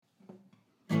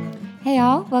Hey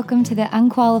all, welcome to the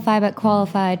Unqualified But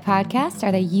Qualified podcast,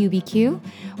 or the UBQ,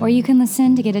 where you can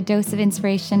listen to get a dose of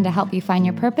inspiration to help you find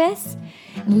your purpose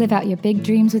and live out your big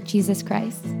dreams with Jesus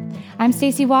Christ. I'm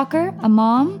Stacey Walker, a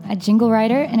mom, a jingle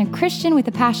writer, and a Christian with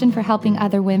a passion for helping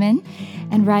other women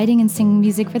and writing and singing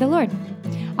music for the Lord.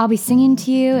 I'll be singing to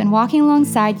you and walking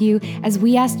alongside you as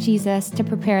we ask Jesus to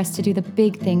prepare us to do the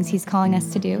big things He's calling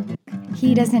us to do.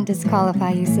 He doesn't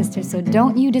disqualify you, sister, so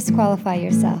don't you disqualify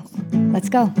yourself. Let's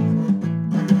go.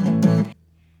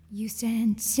 You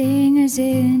sent singers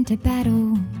into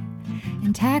battle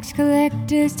and tax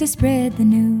collectors to spread the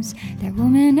news. That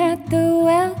woman at the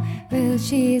well,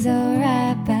 she's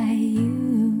alright by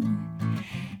you.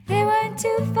 They weren't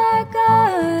too far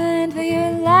gone for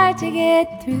your light to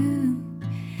get through.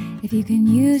 If you can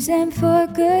use them for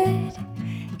good,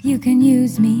 you can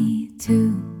use me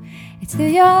too. It's through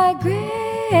your grace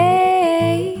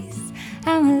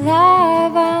I'm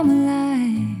alive.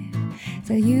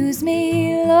 So use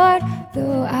me, Lord,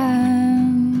 though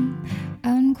I'm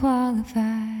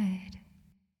unqualified.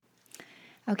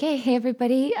 Okay, hey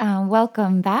everybody,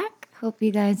 welcome back. Hope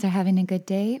you guys are having a good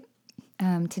day.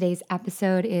 Today's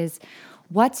episode is,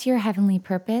 what's your heavenly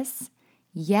purpose?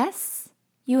 Yes,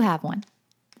 you have one.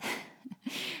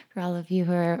 For all of you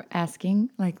who are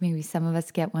asking, like maybe some of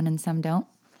us get one and some don't.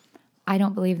 I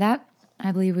don't believe that.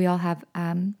 I believe we all have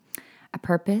a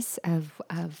purpose of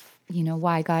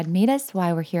why God made us,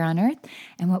 why we're here on earth,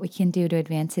 and what we can do to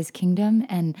advance His kingdom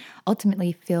and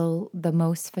ultimately feel the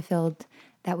most fulfilled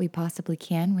that we possibly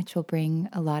can, which will bring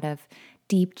a lot of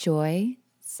deep joy.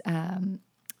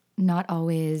 Not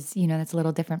always, that's a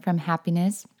little different from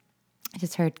happiness. I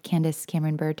just heard Candace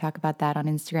Cameron Bird talk about that on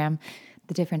Instagram,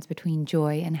 the difference between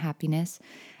joy and happiness.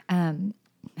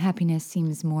 Happiness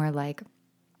seems more like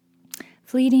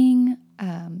fleeting,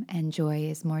 and joy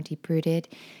is more deep-rooted.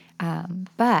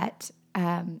 But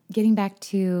getting back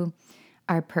to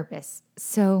our purpose.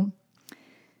 So,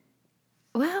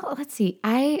 well, let's see.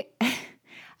 I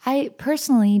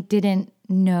personally didn't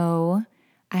know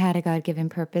I had a God-given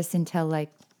purpose until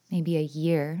like maybe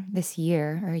this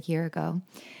year or a year ago.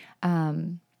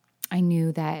 I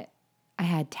knew that I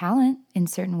had talent in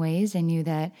certain ways. I knew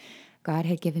that God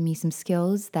had given me some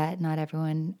skills that not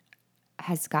everyone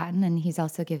has gotten, and He's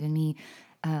also given me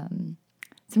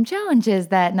some challenges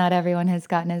that not everyone has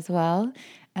gotten as well.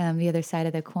 The other side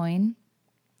of the coin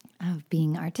of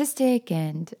being artistic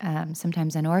and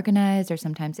sometimes unorganized or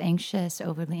sometimes anxious,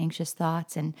 overly anxious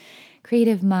thoughts, and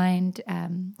creative mind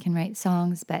can write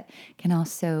songs, but can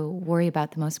also worry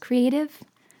about the most creative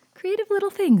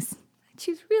little things.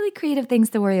 Choose really creative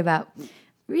things to worry about.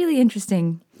 Really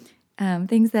interesting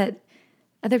things that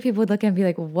other people would look at and be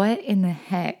like, what in the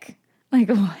heck? Like,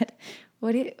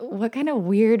 what kind of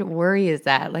weird worry is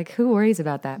that? Like, who worries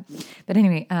about that? But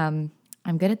anyway, I'm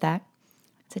good at that.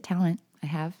 It's a talent I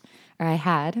have, or I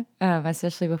had,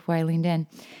 especially before I leaned in.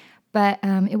 But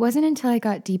it wasn't until I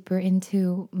got deeper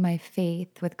into my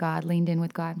faith with God, leaned in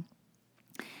with God.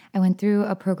 I went through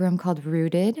a program called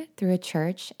Rooted through a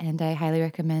church, and I highly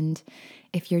recommend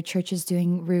if your church is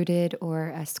doing Rooted, or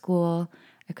a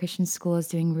Christian school is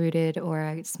doing Rooted, or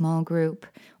a small group,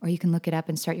 or you can look it up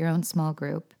and start your own small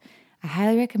group. I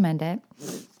highly recommend it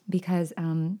because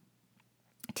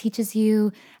it teaches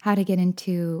you how to get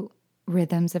into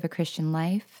rhythms of a Christian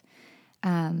life.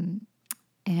 And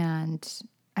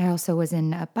I also was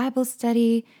in a Bible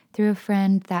study through a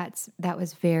friend that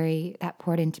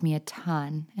poured into me a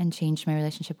ton and changed my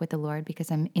relationship with the Lord,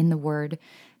 because I'm in the Word,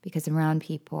 because I'm around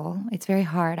people. It's very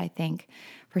hard, I think,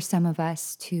 for some of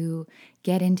us to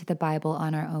get into the Bible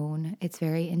on our own. It's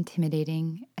very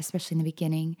intimidating, especially in the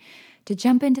beginning, to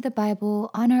jump into the Bible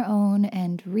on our own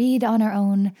and read on our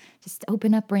own, just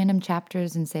open up random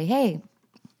chapters and say, hey,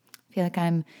 I feel like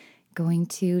I'm going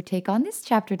to take on this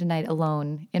chapter tonight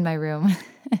alone in my room.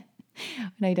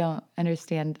 And I don't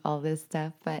understand all this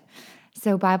stuff. But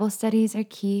so Bible studies are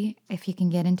key if you can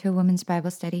get into a women's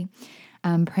Bible study.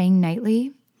 Praying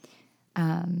nightly.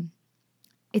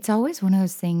 It's always one of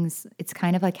those things. It's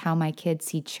kind of like how my kids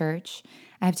see church.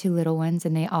 I have 2 little ones,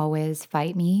 and they always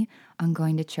fight me on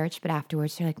going to church. But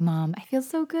afterwards, they're like, Mom, I feel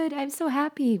so good. I'm so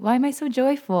happy. Why am I so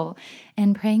joyful?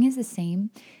 And praying is the same.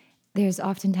 There's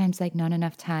oftentimes like not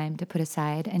enough time to put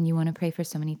aside, and you want to pray for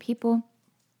so many people,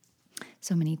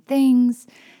 so many things.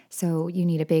 So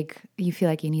you feel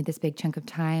like you need this big chunk of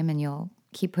time, and you'll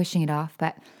keep pushing it off.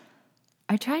 But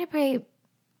I try to pray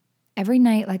every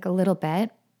night, like a little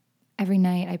bit. Every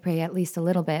night I pray at least a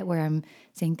little bit where I'm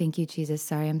saying, thank you, Jesus.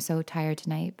 Sorry, I'm so tired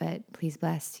tonight, but please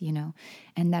bless,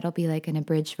 and that'll be like an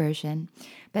abridged version.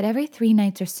 But every 3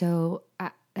 nights or so,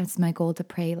 that's my goal, to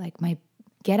pray,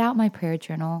 get out my prayer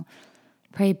journal,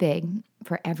 pray big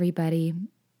for everybody,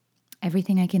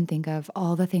 everything I can think of,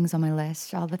 all the things on my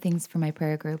list, all the things for my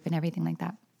prayer group and everything like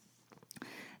that.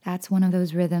 That's one of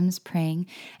those rhythms, praying.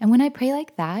 And when I pray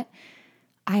like that,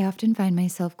 I often find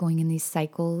myself going in these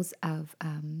cycles of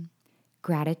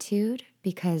gratitude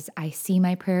because I see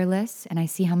my prayer lists and I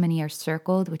see how many are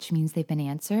circled, which means they've been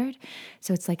answered.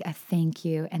 So it's like a thank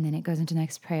you, and then it goes into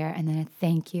next prayer, and then a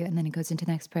thank you, and then it goes into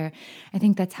next prayer. I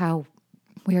think that's how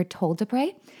we are told to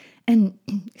pray. And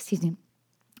excuse me,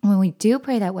 when we do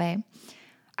pray that way,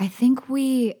 I think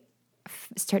we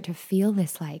start to feel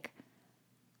this, like,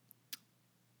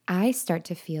 I start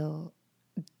to feel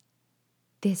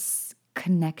this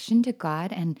connection to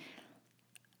God, and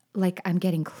like I'm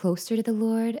getting closer to the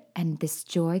Lord, and this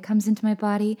joy comes into my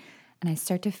body, and I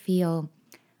start to feel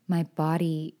my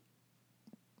body.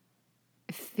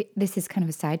 This is kind of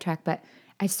a sidetrack, but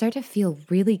I start to feel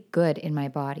really good in my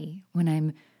body when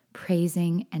I'm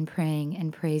praising and praying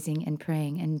and praising and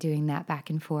praying and doing that back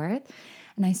and forth.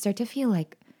 And I start to feel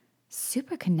like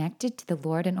super connected to the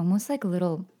Lord, and almost like a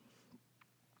little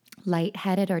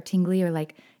lightheaded or tingly, or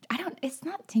like, it's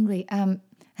not tingly.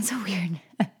 That's so weird.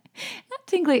 Not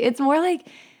tingly. It's more like,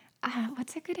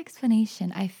 what's a good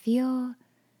explanation? I feel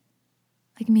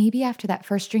like maybe after that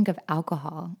first drink of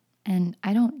alcohol, and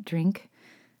I don't drink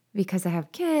because I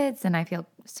have kids and I feel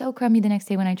so crummy the next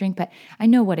day when I drink, but I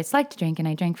know what it's like to drink, and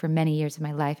I drank for many years of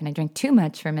my life, and I drank too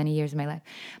much for many years of my life.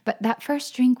 But that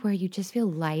first drink where you just feel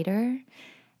lighter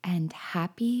and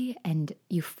happy and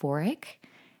euphoric,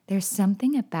 there's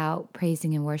something about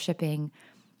praising and worshiping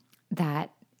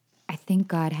that I think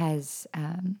God has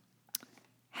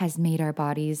made our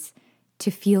bodies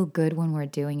to feel good when we're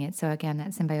doing it. So again,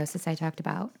 that symbiosis I talked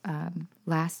about on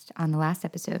the last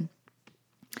episode.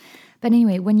 But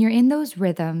anyway, when you're in those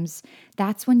rhythms,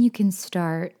 that's when you can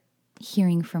start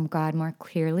hearing from God more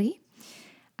clearly.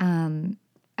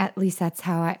 At least that's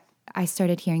how I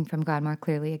started hearing from God more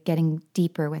clearly, getting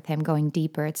deeper with Him, going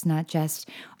deeper. It's not just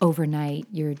overnight,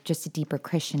 you're just a deeper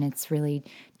Christian. It's really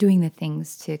doing the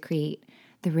things to create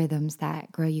the rhythms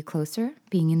that grow you closer,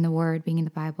 being in the Word, being in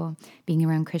the Bible, being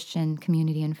around Christian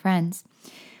community and friends.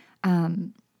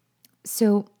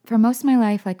 So for most of my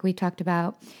life, like we talked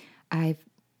about, I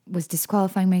was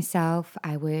disqualifying myself.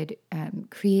 I would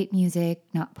create music,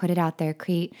 not put it out there,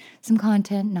 create some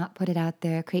content, not put it out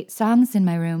there, create songs in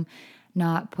my room,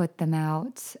 not put them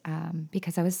out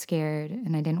because I was scared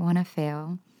and I didn't want to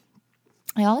fail.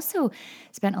 I also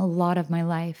spent a lot of my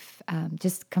life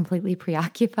just completely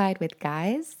preoccupied with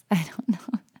guys. I don't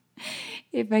know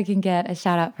if I can get a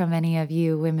shout out from any of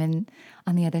you women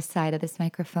on the other side of this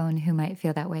microphone who might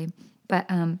feel that way. But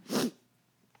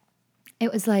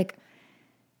it was like,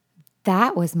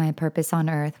 that was my purpose on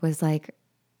earth,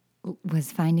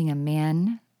 was finding a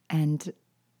man and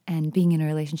being in a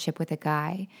relationship with a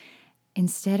guy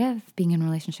instead of being in a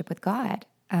relationship with God.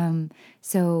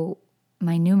 So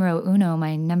my numero uno,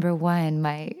 my number one,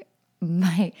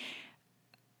 the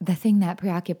thing that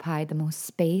preoccupied the most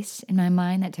space in my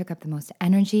mind, that took up the most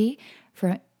energy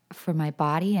for my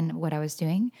body and what I was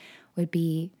doing, would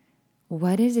be,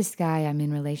 what is this guy I'm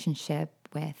in relationship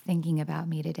with thinking about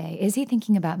me today? Is he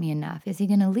thinking about me enough? Is he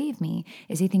going to leave me?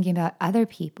 Is he thinking about other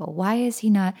people? Why is he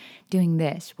not doing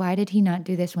this? Why did he not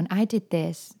do this when I did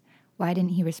this? Why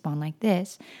didn't he respond like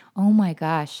this? Oh my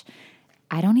gosh.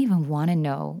 I don't even want to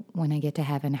know when I get to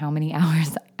heaven how many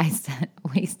hours I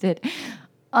wasted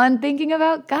on thinking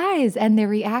about guys and their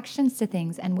reactions to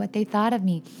things and what they thought of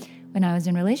me when I was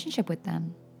in relationship with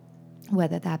them,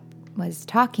 whether that was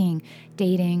talking,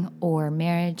 dating, or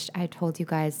marriage. I told you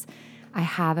guys I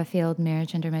have a failed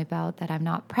marriage under my belt that I'm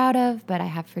not proud of, but I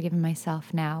have forgiven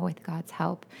myself now with God's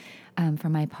help for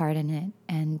my part in it.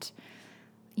 And,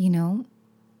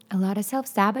 a lot of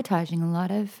self-sabotaging, a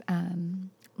lot of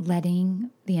letting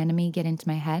the enemy get into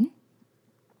my head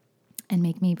and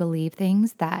make me believe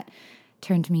things that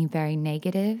turned me very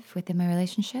negative within my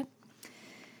relationship.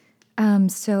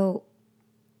 So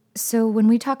when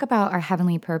we talk about our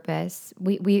heavenly purpose,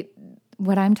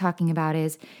 what I'm talking about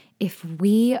is, if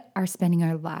we are spending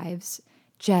our lives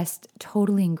just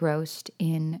totally engrossed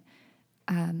in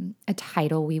a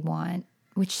title we want,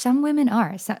 which some women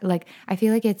are, I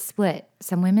feel like it's split.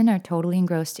 Some women are totally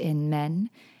engrossed in men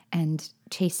and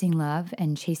chasing love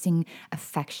and chasing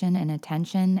affection and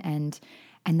attention and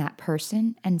that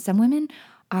person. And some women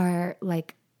are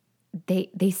like,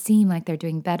 they seem like they're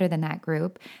doing better than that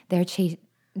group.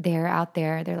 They're out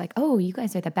there. They're like, oh, you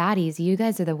guys are the baddies. You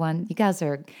guys are the one. You guys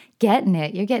are getting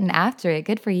it. You're getting after it.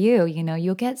 Good for you.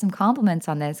 You'll get some compliments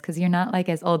on this because you're not like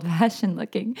as old fashioned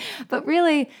looking. But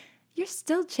really, you're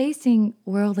still chasing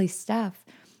worldly stuff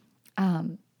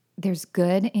there's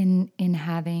good in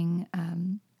having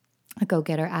a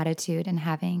go-getter attitude and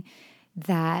having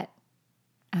that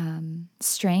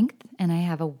strength. And I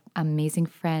have an amazing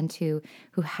friend who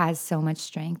has so much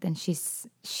strength, and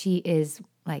she is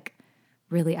like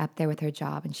really up there with her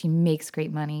job, and she makes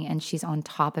great money, and she's on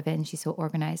top of it, and she's so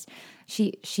organized.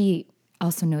 She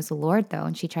also knows the Lord though,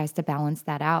 and she tries to balance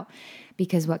that out,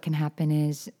 because what can happen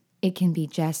is it can be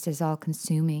just as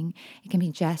all-consuming. It can be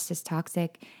just as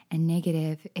toxic and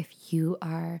negative if you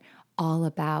are all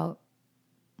about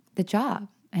the job,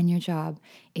 and your job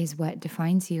is what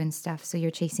defines you and stuff. So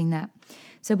you're chasing that.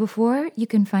 So before you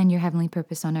can find your heavenly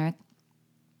purpose on earth,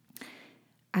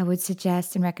 I would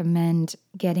suggest and recommend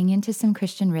getting into some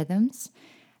Christian rhythms,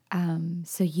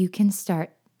 so you can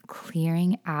start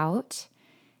clearing out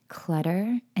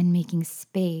clutter and making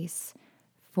space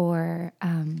for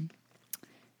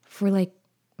like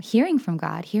hearing from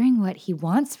God, hearing what He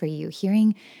wants for you,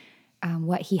 hearing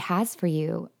what He has for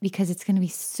you, because it's going to be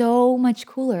so much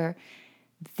cooler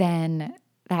than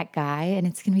that guy, and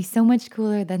it's going to be so much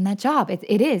cooler than that job.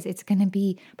 It is. It's going to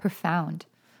be profound.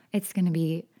 It's going to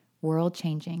be world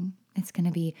changing. It's going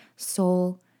to be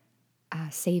soul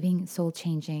saving, soul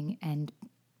changing, and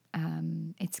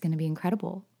it's going to be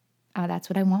incredible. That's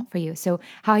what I want for you. So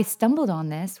how I stumbled on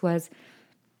this was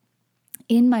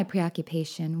in my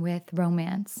preoccupation with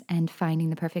romance and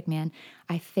finding the perfect man.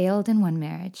 I failed in one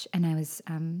marriage, and I was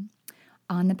on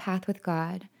the path with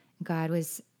God. God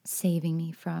was saving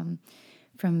me from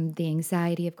the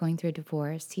anxiety of going through a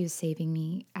divorce. He was saving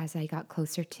me as I got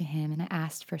closer to Him, and I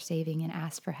asked for saving and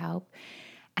asked for help.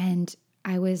 And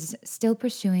I was still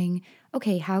pursuing,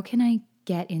 okay, how can I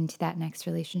get into that next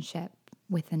relationship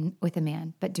with a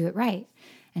man, but do it right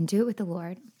and do it with the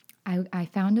Lord? I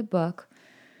found a book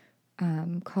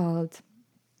called,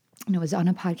 and it was on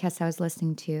a podcast I was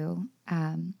listening to,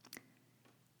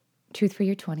 Truth for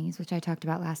Your 20s, which I talked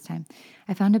about last time.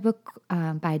 I found a book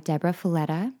by Deborah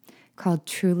Filetta called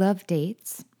True Love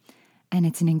Dates, and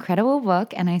it's an incredible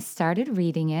book, and I started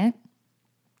reading it,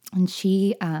 and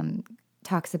she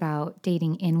talks about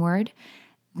dating inward,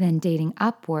 then dating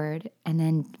upward, and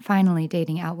then finally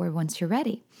dating outward once you're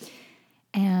ready.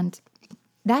 And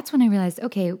that's when I realized,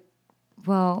 okay,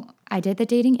 well, I did the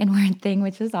dating inward thing,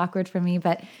 which was awkward for me,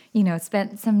 but,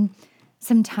 spent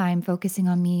some time focusing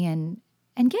on me and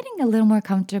getting a little more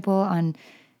comfortable on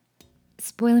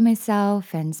spoiling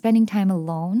myself and spending time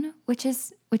alone, which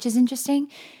is interesting.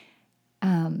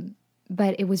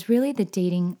 But it was really the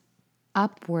dating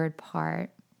upward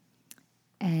part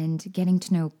and getting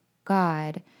to know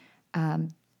God,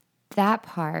 that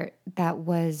part that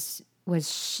was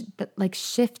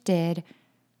shifted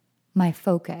my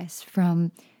focus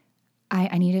from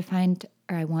I need to find,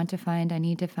 or I want to find, I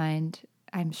need to find.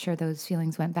 I'm sure those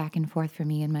feelings went back and forth for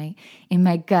me in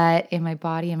my gut, in my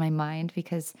body, in my mind,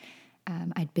 because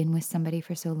I'd been with somebody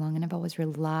for so long, and I've always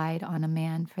relied on a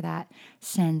man for that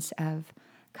sense of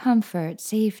comfort,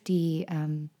 safety,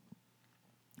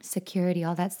 security,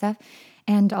 all that stuff,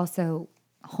 and also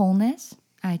wholeness.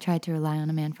 I tried to rely on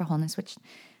a man for wholeness, which,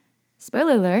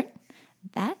 spoiler alert,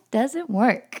 that doesn't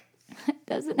work. It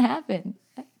doesn't happen.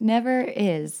 That never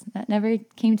is. That never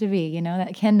came to be,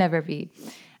 that can never be.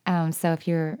 So if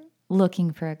you're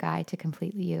looking for a guy to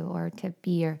complete you or to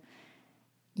be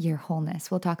your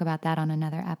wholeness, we'll talk about that on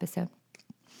another episode.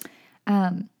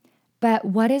 But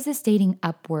what is this dating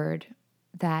upward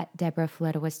that Deborah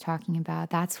Filetta was talking about?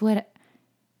 That's where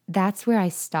I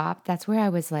stopped. That's where I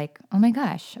was like, oh my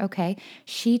gosh, okay.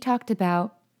 She talked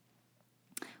about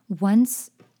once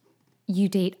you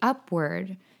date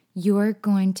upward, you're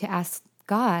going to ask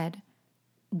God,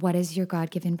 what is your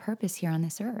God-given purpose here on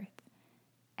this earth?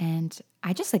 And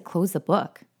I just closed the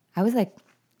book. I was like,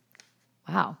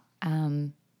 wow,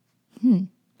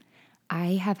 I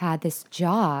have had this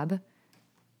job,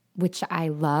 which I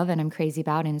love and I'm crazy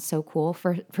about and it's so cool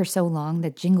for so long, the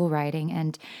jingle writing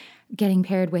and getting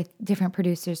paired with different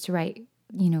producers to write,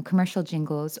 commercial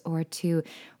jingles or to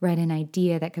write an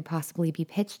idea that could possibly be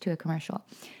pitched to a commercial.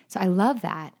 So I love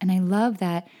that. And I love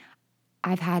that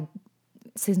I've had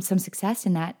some success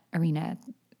in that arena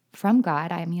from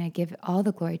God. I mean, I give all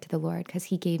the glory to the Lord because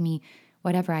He gave me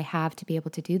whatever I have to be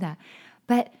able to do that.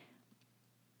 But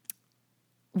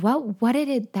what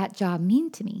did that job mean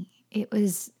to me? It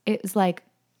was like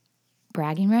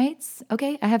bragging rights.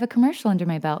 Okay, I have a commercial under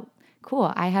my belt.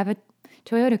 Cool. I have a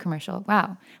Toyota commercial.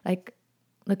 Wow.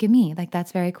 Look at me.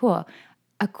 That's very cool.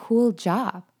 A cool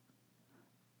job.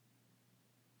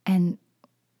 And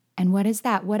what is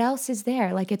that? What else is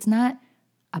there? It's not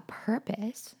a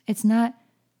purpose. It's not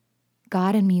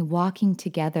God and me walking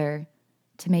together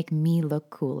to make me look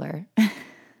cooler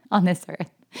on this earth.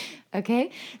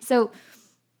 Okay? So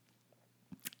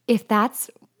if that's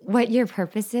what your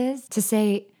purpose is, to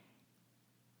say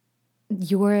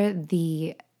you're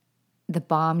the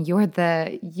bomb, you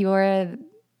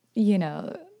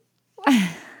know,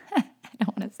 I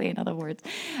don't want to say in other words.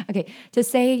 Okay, to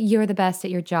say you're the best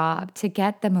at your job, to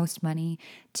get the most money,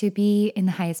 to be in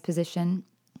the highest position,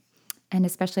 and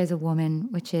especially as a woman,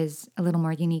 which is a little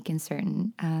more unique in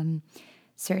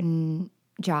certain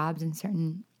jobs and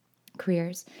certain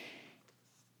careers.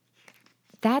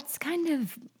 That's kind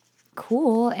of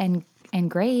cool and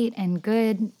great and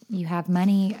good. You have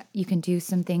money, you can do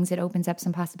some things. It opens up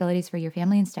some possibilities for your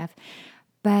family and stuff.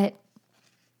 But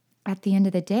at the end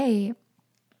of the day,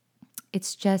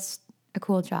 it's just a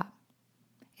cool job.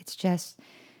 It's just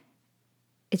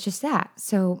that.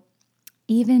 So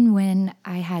even when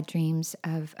I had dreams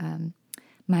of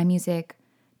my music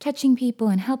touching people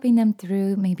and helping them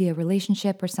through maybe a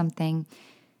relationship or something,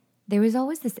 there was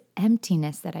always this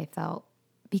emptiness that I felt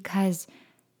because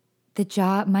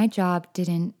my job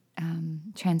didn't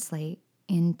translate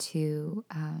into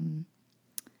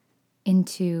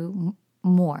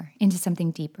into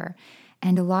something deeper.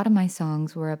 And a lot of my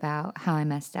songs were about how I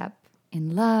messed up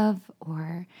in love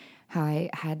or how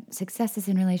I had successes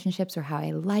in relationships or how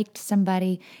I liked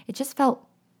somebody. It just felt,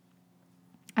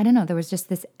 I don't know, there was just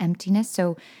this emptiness.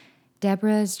 So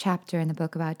Deborah's chapter in the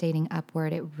book about dating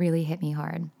upward, it really hit me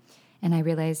hard. And I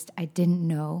realized I didn't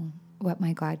know what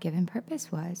my God-given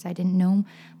purpose was. I didn't know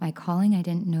my calling. I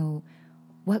didn't know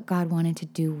what God wanted to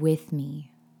do with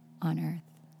me on earth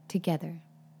together.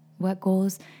 What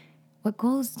goals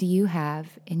do you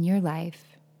have in your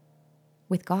life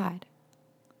with God?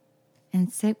 And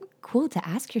it's so cool to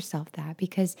ask yourself that,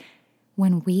 because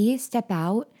when we step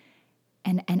out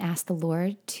and ask the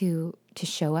Lord to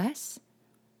show us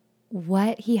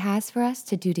what he has for us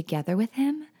to do together with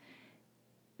him,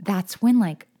 that's when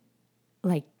like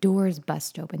doors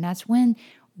bust open. That's when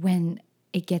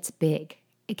it gets big.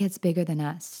 It gets bigger than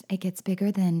us. It gets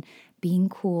bigger than being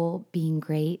cool, being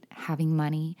great, having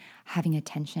money, having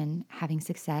attention, having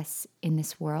success in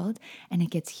this world. And it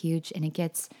gets huge, and it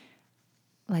gets,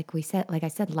 like I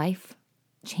said, life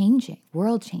changing,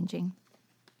 world changing.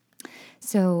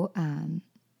 So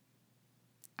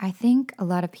I think a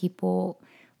lot of people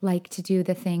like to do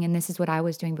the thing, and this is what I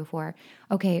was doing before.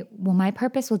 Okay, well, my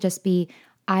purpose will just be,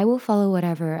 I will follow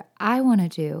whatever I want to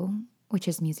do, which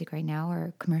is music right now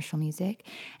or commercial music,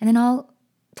 and then I'll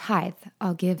tithe.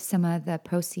 I'll give some of the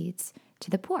proceeds to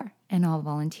the poor, and I'll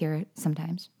volunteer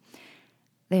sometimes.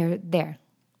 There.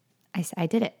 I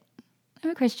did it. I'm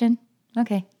a Christian.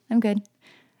 Okay, I'm good.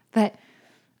 But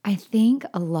I think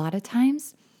a lot of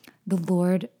times the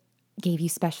Lord gave you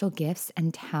special gifts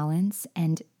and talents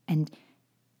and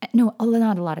no,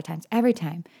 not a lot of times. Every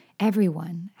time,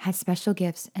 everyone has special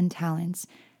gifts and talents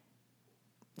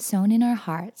sown in our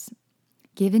hearts,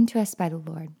 given to us by the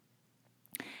Lord,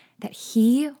 that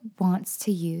he wants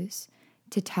to use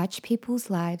to touch people's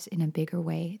lives in a bigger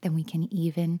way than we can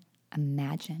even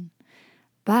imagine.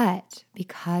 But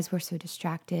because we're so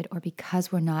distracted, or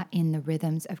because we're not in the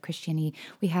rhythms of Christianity,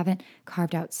 we haven't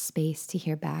carved out space to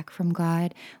hear back from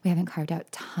God. We haven't carved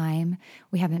out time.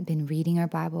 We haven't been reading our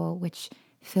Bible, which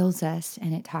fills us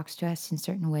and it talks to us in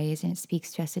certain ways and it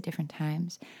speaks to us at different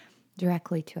times,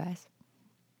 directly to us.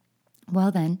 Well,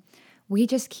 then, we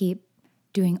just keep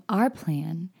doing our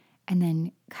plan and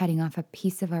then cutting off a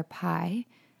piece of our pie,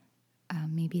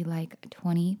 maybe like a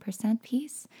 20%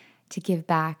 piece, to give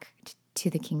back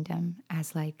to the kingdom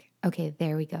as like, okay,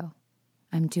 there we go.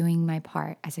 I'm doing my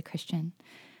part as a Christian.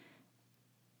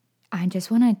 I just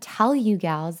want to tell you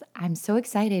gals, I'm so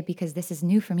excited because this is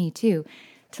new for me too,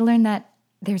 to learn that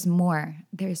there's more.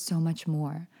 There's so much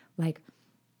more.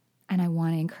 And I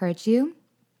want to encourage you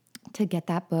to get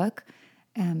that book.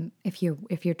 If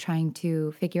you're trying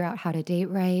to figure out how to date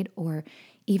right, or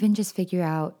even just figure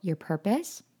out your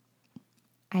purpose,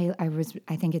 I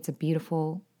think it's a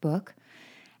beautiful book.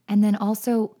 And then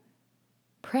also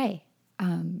pray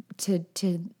to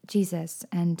Jesus,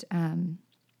 and I'm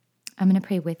going to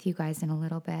pray with you guys in a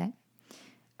little bit,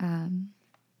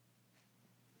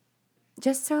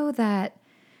 just so that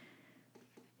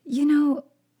you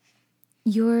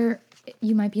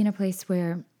might be in a place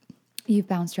where you've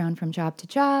bounced around from job to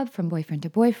job, from boyfriend to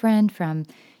boyfriend,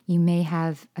 you may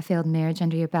have a failed marriage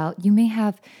under your belt. You may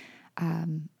have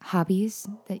hobbies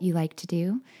that you like to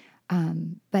do,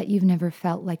 but you've never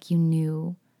felt like you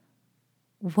knew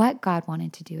what God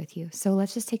wanted to do with you. So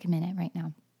let's just take a minute right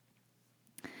now.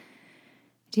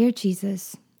 Dear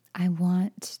Jesus, I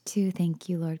want to thank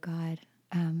you, Lord God,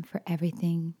 for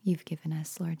everything you've given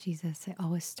us, Lord Jesus. I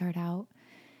always start out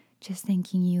just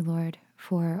thanking you, Lord,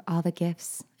 for all the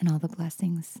gifts and all the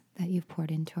blessings that you've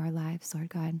poured into our lives, Lord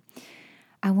God.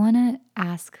 I want to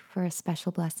ask for a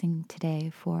special blessing today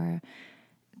for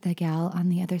the gal on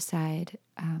the other side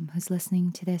who's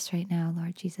listening to this right now,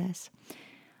 Lord Jesus.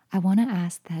 I want to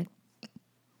ask that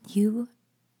you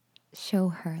show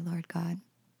her, Lord God,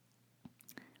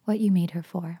 what you made her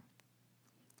for.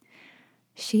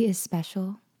 She is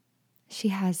special. She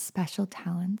has special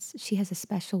talents. She has a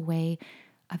special way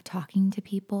of talking to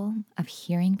people, of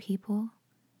hearing people,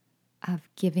 of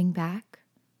giving back.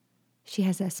 She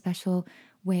has a special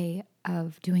way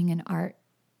of doing an art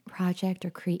project or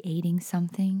creating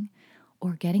something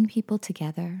or getting people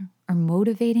together or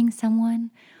motivating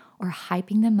someone or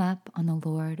hyping them up on the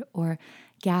Lord or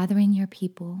gathering your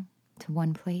people to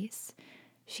one place.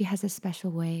 She has a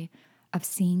special way of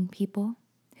seeing people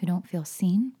who don't feel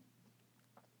seen.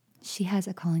 She has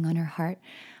a calling on her heart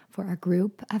for a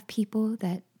group of people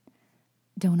that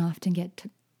don't often get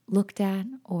looked at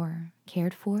or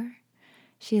cared for.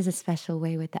 She has a special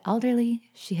way with the elderly.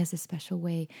 She has a special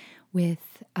way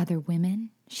with other women.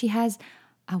 She has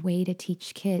a way to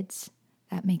teach kids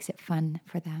that makes it fun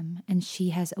for them. And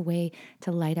she has a way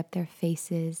to light up their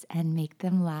faces and make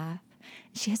them laugh.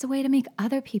 She has a way to make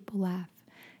other people laugh.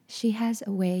 She has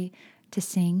a way to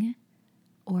sing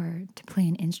or to play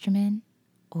an instrument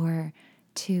or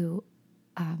to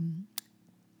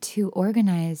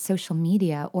organize social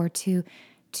media or to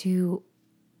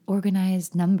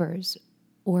organize numbers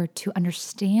or to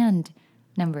understand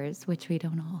numbers, which we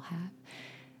don't all have.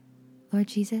 Lord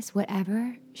Jesus,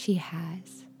 whatever she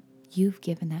has, you've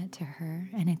given that to her,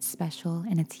 and it's special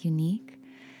and it's unique.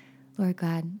 Lord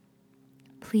God,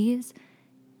 please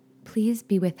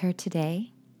be with her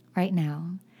today, right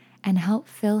now, and help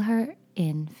fill her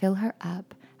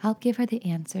up, help give her the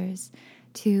answers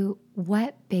to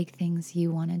what big things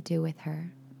you want to do with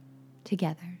her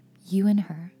together, you and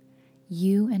her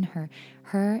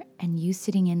and you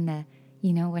sitting in the,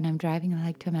 when I'm driving, I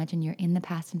like to imagine you're in the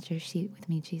passenger seat with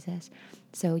me, Jesus.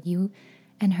 So you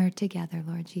and her together,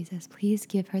 Lord Jesus, please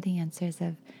give her the answers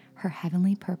of her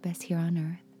heavenly purpose here on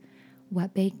earth,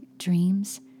 what big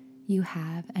dreams you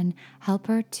have, and help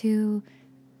her to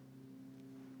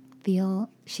feel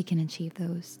she can achieve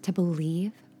those, to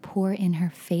believe, pour in her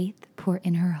faith, pour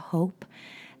in her hope,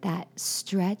 that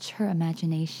stretch her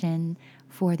imagination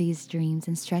for these dreams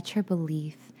and stretch her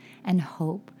belief and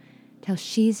hope till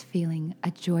she's feeling a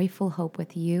joyful hope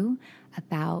with you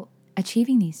about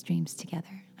achieving these dreams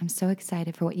together. I'm so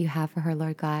excited for what you have for her,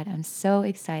 Lord God. I'm so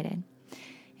excited.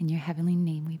 In your heavenly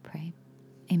name we pray.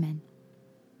 Amen.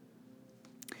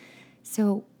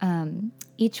 So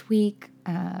each week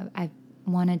I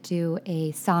want to do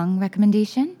a song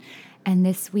recommendation. And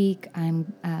this week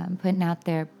I'm putting out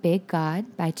there Big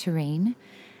God by Tyrian.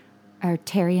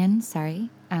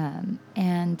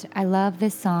 And I love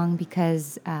this song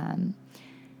because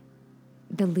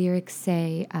the lyrics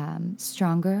say,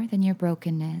 stronger than your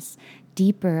brokenness,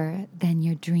 deeper than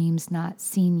your dreams not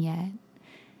seen yet,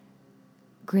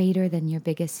 greater than your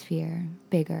biggest fear,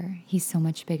 bigger. He's so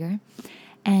much bigger.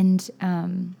 And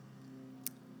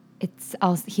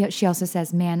she also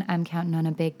says, man, I'm counting on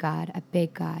a big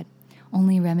God.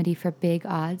 Only remedy for big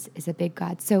odds is a big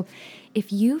God. So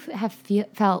if you have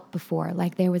felt before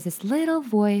like there was this little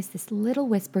voice, this little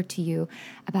whisper to you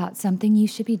about something you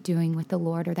should be doing with the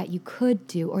Lord or that you could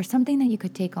do or something that you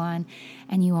could take on,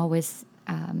 and you always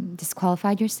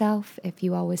disqualified yourself, if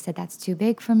you always said that's too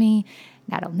big for me,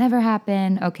 that'll never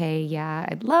happen. Okay, yeah,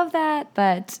 I'd love that,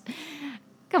 but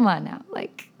come on now.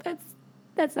 Like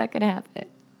that's not going to happen.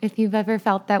 If you've ever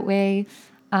felt that way,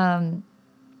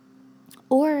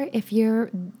 or if you're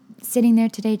sitting there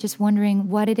today just wondering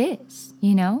what it is,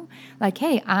 like,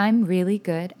 hey, I'm really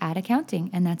good at accounting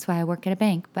and that's why I work at a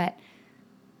bank. But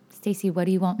Stacy, what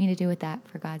do you want me to do with that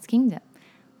for God's kingdom?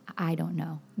 I don't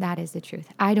know. That is the truth.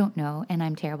 I don't know. And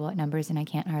I'm terrible at numbers and I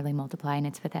can't hardly multiply and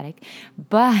it's pathetic,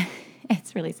 but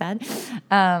it's really sad.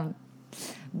 But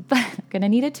I'm going to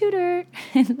need a tutor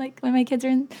like when my kids are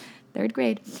in 3rd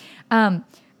grade.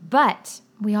 But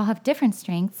we all have different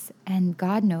strengths, and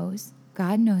God knows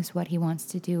what he wants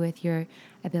to do with your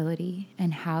ability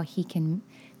and how he can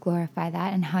glorify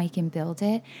that and how he can build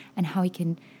it and how he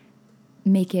can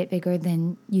make it bigger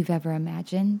than you've ever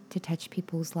imagined to touch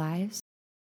people's lives.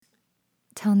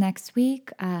 Till next week,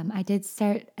 I did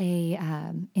start a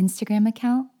Instagram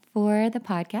account for the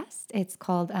podcast. It's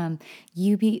called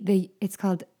UBQ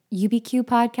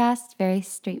Podcast, very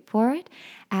straightforward,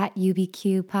 at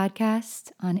UBQ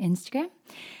Podcast on Instagram.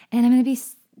 And I'm going to be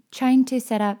trying to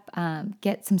set up,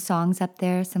 get some songs up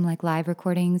there, some like live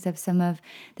recordings of some of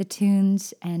the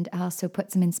tunes, and also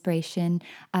put some inspiration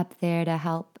up there to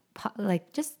help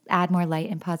just add more light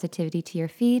and positivity to your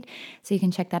feed. So you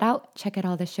can check that out. Check out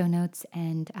all the show notes.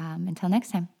 And until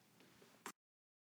next time.